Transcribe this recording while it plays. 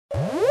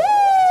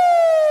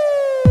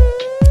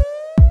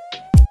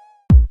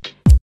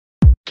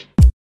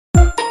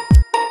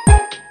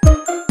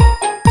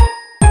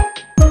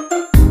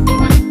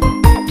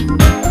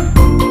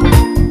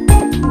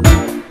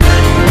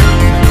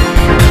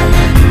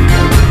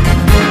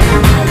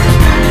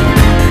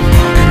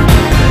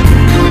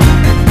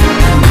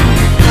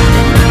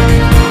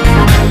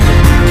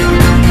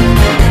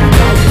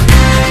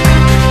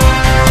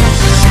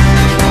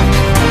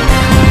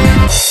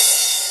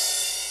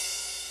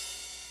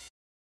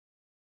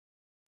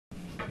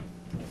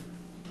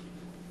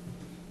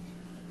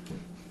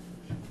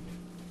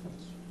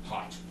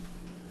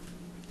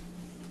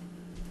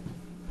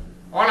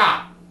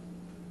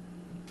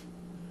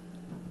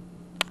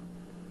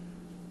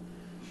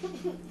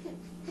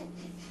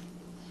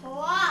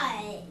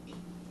What?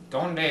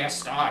 Donde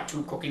está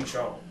tu cooking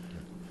show?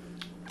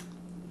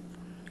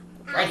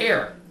 Right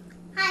here.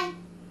 Hi.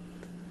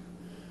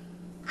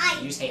 Hi.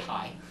 Did you say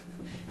hi?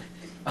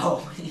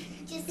 Oh.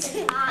 Just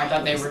say hi. I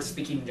thought they were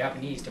speaking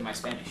Japanese to my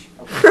Spanish.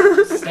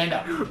 Okay. Stand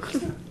up.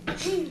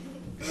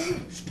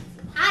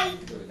 Hi.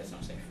 Ooh, that's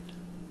not safe.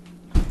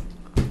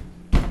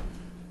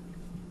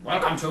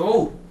 Welcome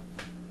to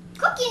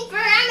Cooking for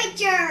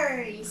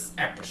Amateurs.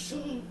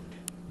 episode.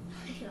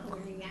 I don't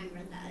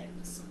remember that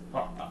episode.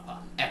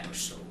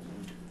 Episode.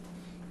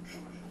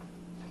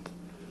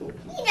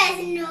 He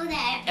doesn't know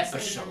that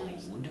episode.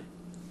 Episode.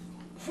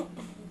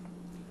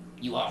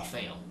 You all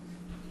fail.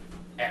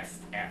 F.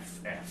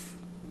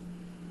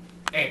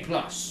 A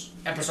plus.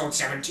 Episode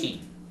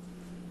 17.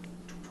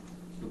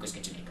 Lucas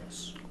gets an A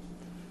plus.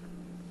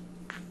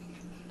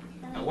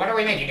 Now what are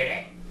we making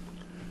today?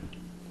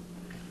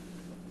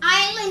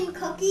 Island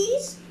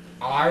cookies.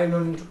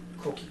 Island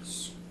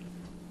cookies.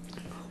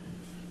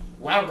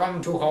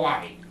 Welcome to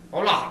Hawaii.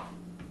 Ohala.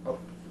 Oh.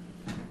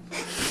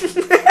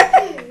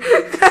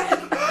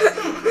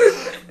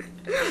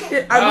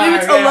 I believe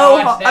it's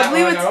aloha. I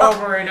believe it's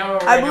over and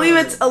over. I believe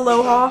it's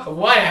aloha.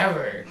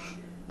 Whatever.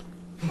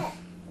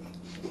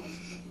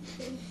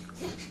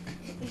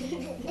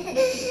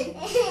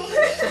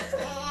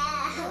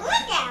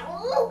 Look at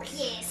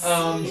Lucas.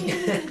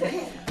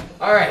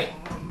 All right.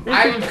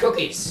 Island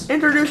cookies.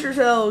 Introduce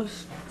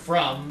yourselves.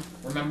 From,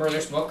 remember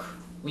this book?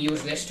 We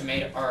used this to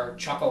make our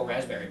Choco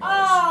Raspberry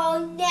Bars.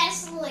 Oh,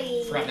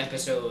 Nestle. From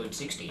episode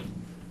 16.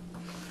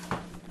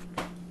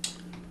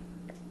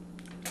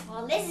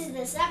 Well, this is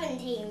the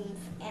 17th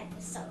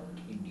episode.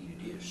 Indeed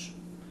it is.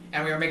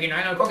 And we are making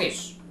island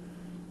cookies.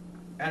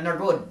 And they're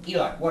good.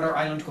 Eli, what are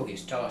island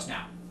cookies? Tell us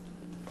now.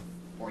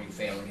 Or you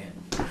fail again.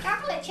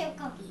 Chocolate chip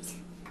cookies.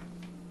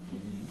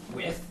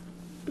 With?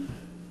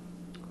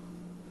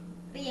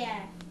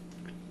 Yeah.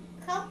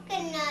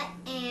 Coconut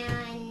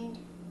and...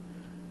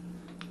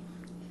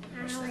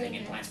 What's the thing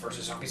in Plants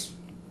vs. Zombies?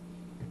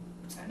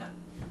 What's that nut?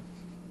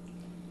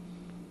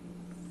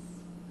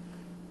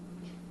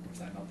 What's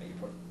that nut that you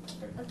put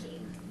there? Okay.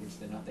 What's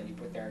the nut that you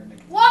put there to make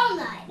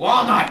Walnut.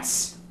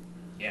 Walnuts!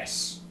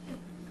 Yes.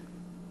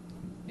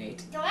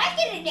 Nate? Do I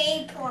get an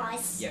A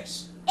plus?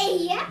 Yes.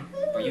 Yeah.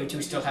 But you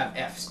two still have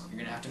F's. You're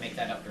gonna have to make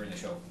that up during the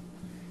show.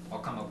 I'll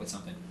come up with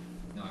something.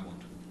 No, I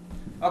won't.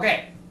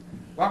 Okay.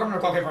 Welcome to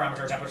Cooking for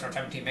Amateurs, episode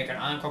 17, making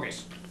island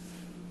cookies.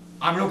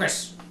 I'm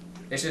Lucas.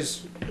 This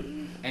is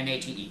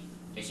N-A-T-E.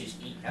 This is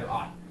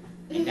E-L-I.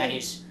 And that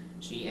is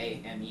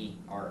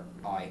C-A-M-E-R-I-A-M-A-N.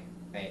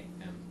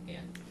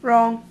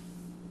 Wrong.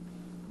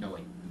 No,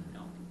 wait.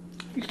 No.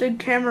 You said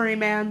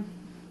Cameraman.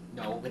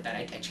 No, with that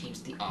I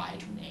changed the I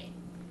to an A.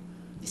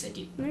 Yes, I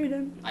did. No, you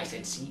didn't. I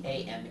said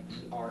C-A-M-E-R-I-A-M-A-N.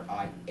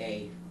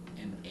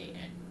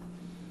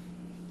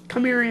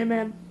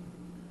 Cameraman.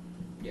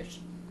 Yes.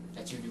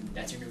 That's your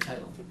new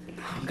title.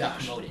 You got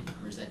promoted.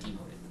 Or is that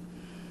demoted?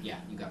 Yeah,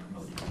 you got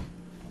promoted.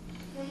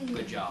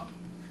 Good job.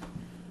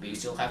 But you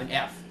still have an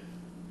F.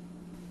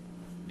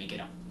 Make it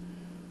up.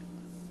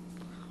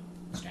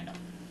 Stand up.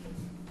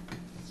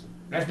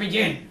 Let's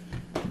begin.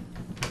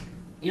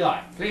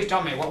 Eli, please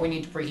tell me what we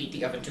need to preheat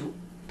the oven to.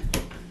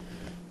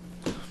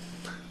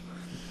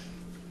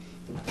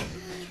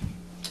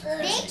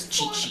 Bake This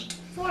cheat sheet.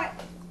 for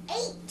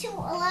 8 to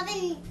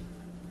 11...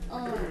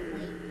 Oh, wait.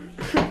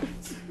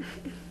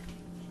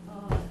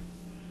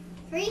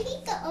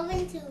 Preheat the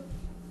oven to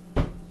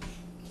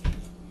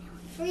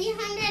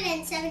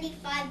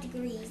 375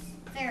 degrees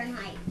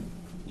Fahrenheit.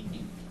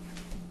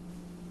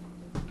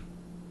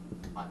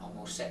 I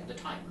almost set the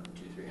timer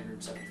to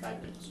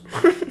 375 minutes.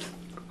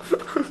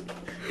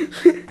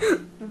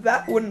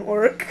 That wouldn't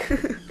work.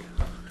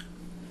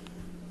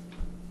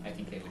 I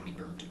think they would be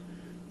burnt.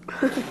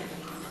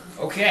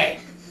 Okay.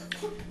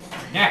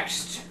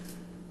 Next.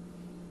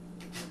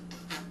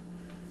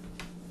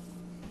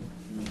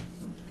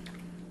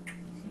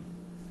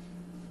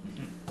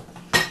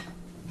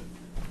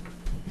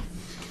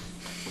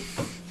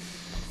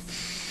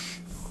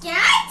 Can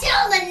I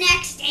tell the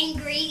next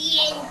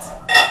ingredient?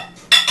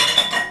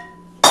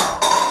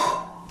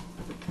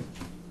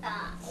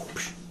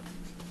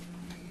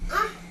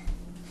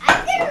 I'm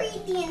gonna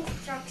read the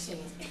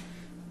instructions.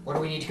 What do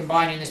we need to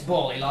combine in this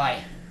bowl, Eli?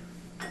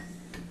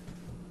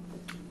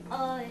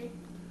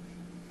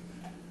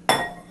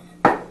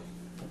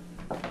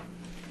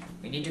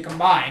 We need to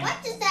combine.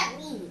 What does that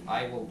mean?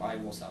 I will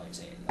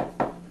say it.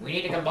 We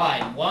need to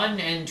combine 1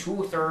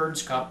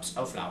 2/3 cups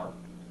of flour.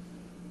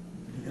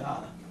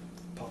 Yeah.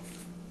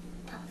 Puff.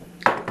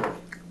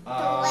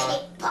 Don't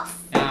let it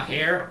puff. Now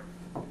here.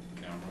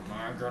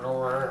 Cameraman, get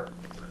over.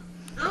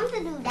 I want to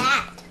do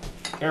that.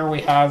 Here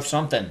we have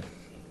something.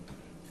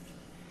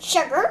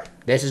 Sugar.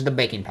 This is the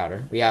baking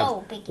powder. We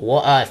have baking.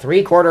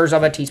 3/4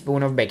 of a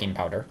teaspoon of baking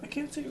powder. I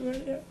can't see it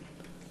right yet.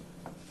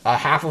 A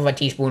half of a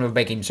teaspoon of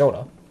baking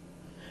soda.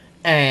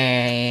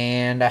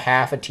 And a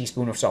half a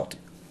teaspoon of salt,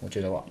 which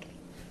is a lot.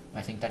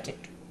 I think that's it.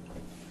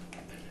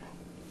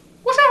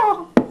 What's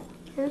up?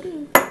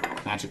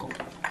 Magical.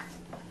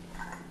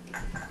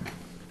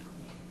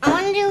 I want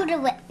want to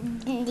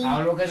do the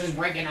Oh, Lucas is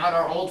breaking out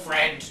our old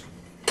friend.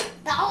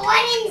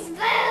 wooden spoon.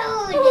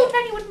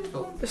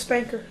 Oh, The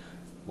spanker.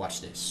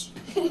 watch this.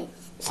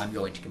 I'm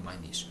going to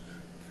combine these.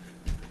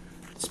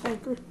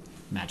 Spanker.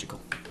 Magical.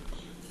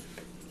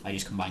 I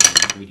just combined all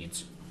the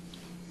ingredients.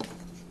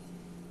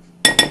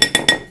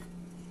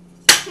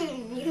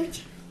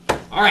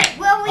 Alright.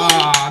 Will we-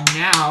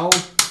 Now.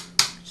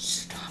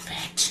 Stop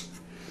it.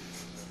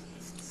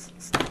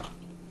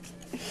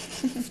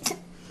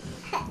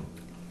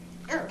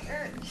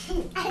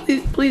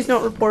 Please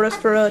don't report us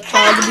for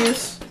child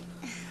abuse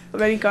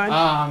of any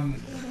kind.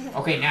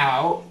 Okay,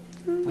 now.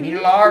 We need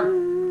a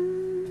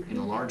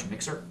large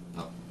mixer.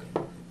 Oh,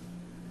 okay.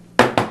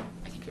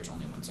 I think there's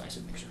only one size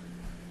of mixer.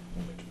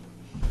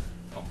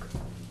 Okay.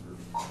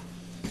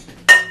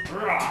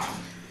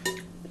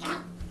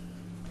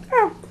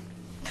 Oh.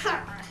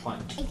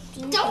 Punch.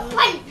 Don't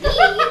punch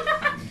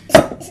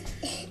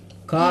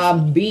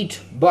me.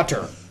 Beat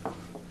butter.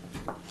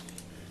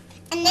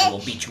 And I then will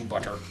beat you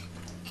butter.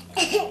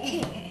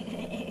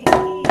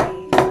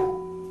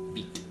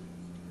 Beat.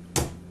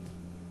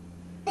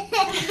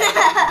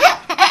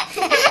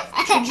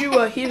 Should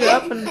you heat it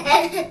up and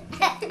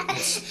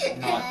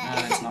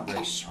It's not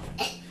very soft.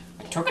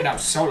 I took it out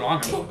so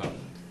long ago though.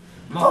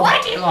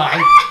 What,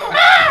 Eli?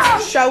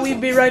 shall we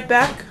be right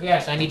back?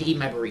 Yes, I need to eat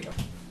my burrito.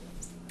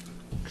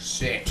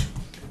 Sit.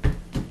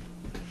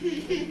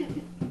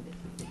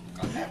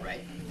 Got that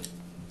right.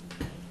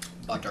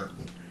 Butter.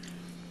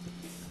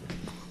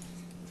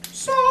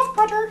 Soft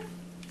butter.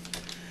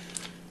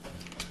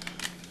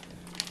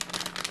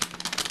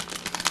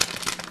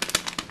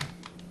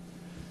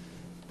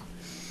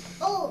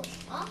 oh,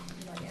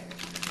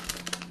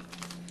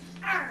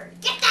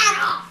 get that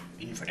off.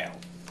 Infidel.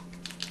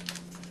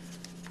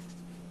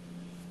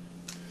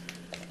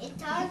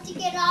 It's hard to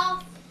get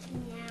off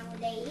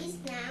nowadays.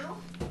 Now,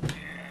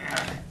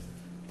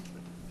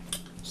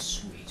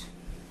 Sweet.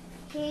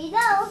 here you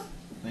go.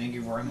 Thank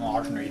you very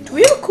much. Do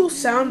we have a cool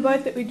sound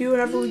bite that we do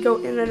whenever we go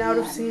in and out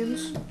of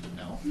scenes?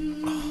 No.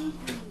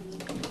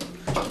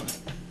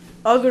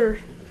 Other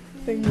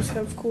things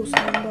have cool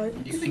sound bites.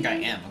 You think I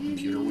am a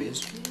computer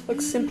whiz?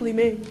 Like Simply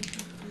Made.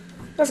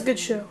 That's a good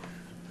show.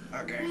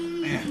 Okay.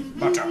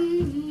 Butter.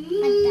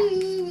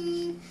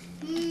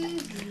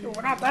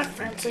 We're not that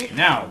fancy.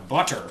 Now,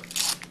 butter.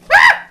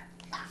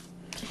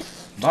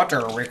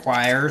 Butter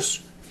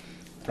requires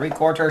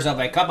 3/4 of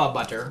a cup of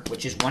butter,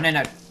 which is 1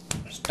 1/2.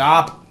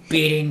 Stop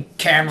beating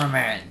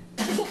cameraman.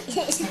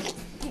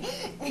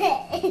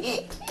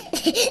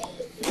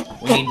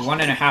 We need 1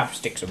 1/2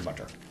 sticks of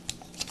butter.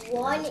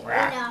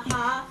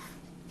 1.5.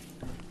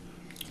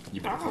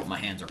 You better hope my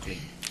hands are clean.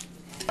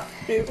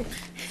 Ew.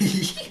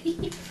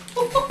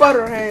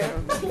 Butter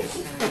ham.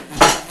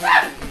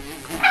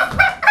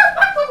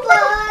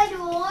 Blood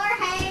or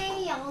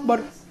ham.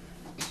 Butter.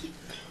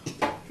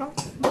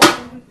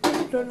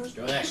 Let's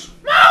do this.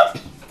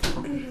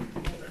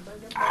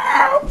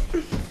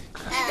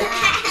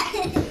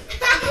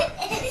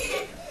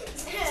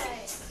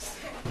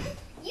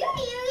 You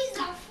used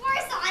a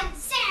force on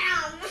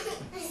Sam.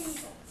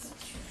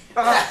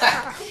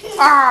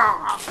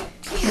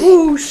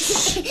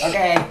 Whoosh.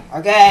 Okay.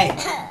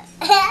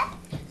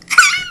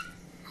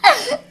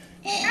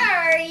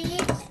 Sorry.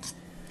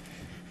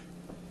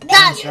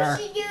 Yes, You sir.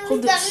 should use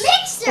Hold the this.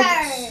 mixer.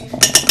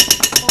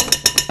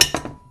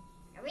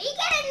 Are we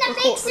getting the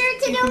mixer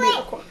to do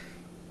it?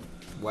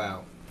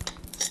 Wow.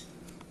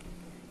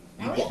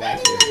 Are we Get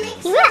back getting here.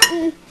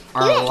 the mixer?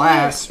 Our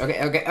last.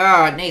 Okay.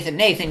 Oh,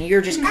 Nathan,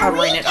 you're just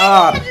covering we it getting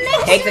up. the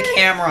mixer? Take the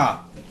camera.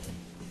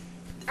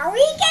 Are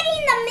we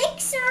getting the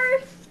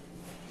mixer?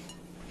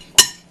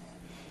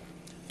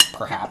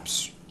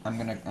 Perhaps.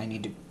 I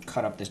need to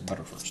cut up this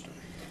butter first.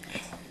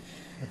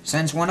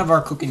 Since one of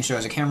our cooking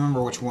shows, I can't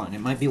remember which one. It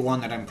might be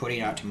one that I'm putting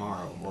out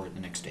tomorrow or the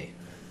next day.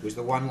 It was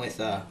the one with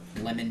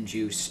lemon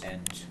juice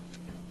and...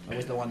 What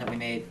was the one that we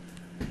made?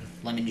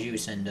 Lemon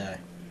juice and...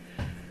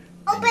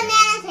 Oh,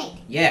 banana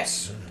cake.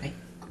 Yes. Hey,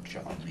 good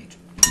job, Nate.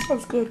 That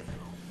was good.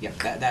 Yep,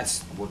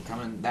 that's... We're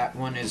coming... That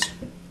one is...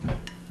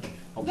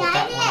 I'll put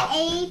Daddy, that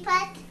one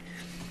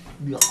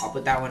up. I'll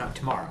put that one up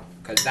tomorrow.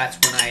 Because that's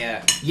when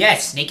I...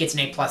 Yes! Nate gets an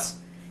A+.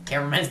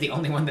 Cameraman's the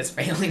only one that's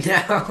failing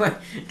now.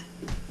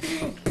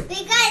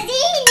 Because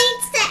he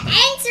needs to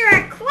answer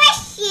a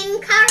question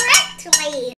correctly.